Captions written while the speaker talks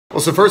Well,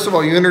 so first of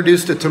all, you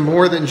introduced it to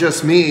more than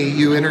just me.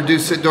 You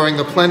introduced it during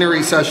the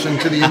plenary session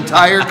to the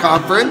entire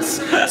conference.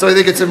 So I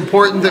think it's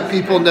important that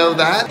people know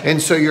that. And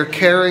so your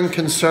caring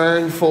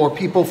concern for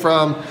people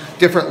from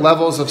different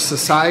levels of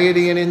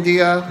society in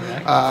India,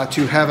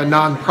 to have a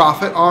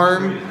nonprofit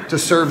arm to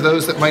serve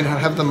those that might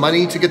not have the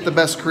money to get the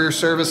best career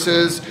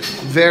services,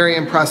 very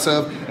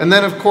impressive. And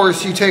then of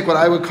course you take what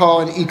I would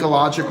call an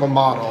ecological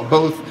model,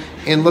 both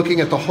in looking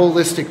at the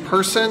holistic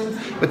person,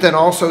 but then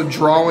also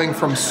drawing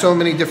from so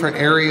many different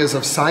areas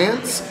of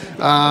science.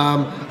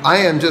 I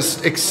am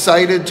just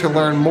excited to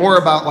learn more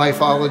about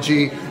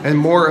Lifology and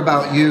more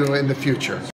about you in the future.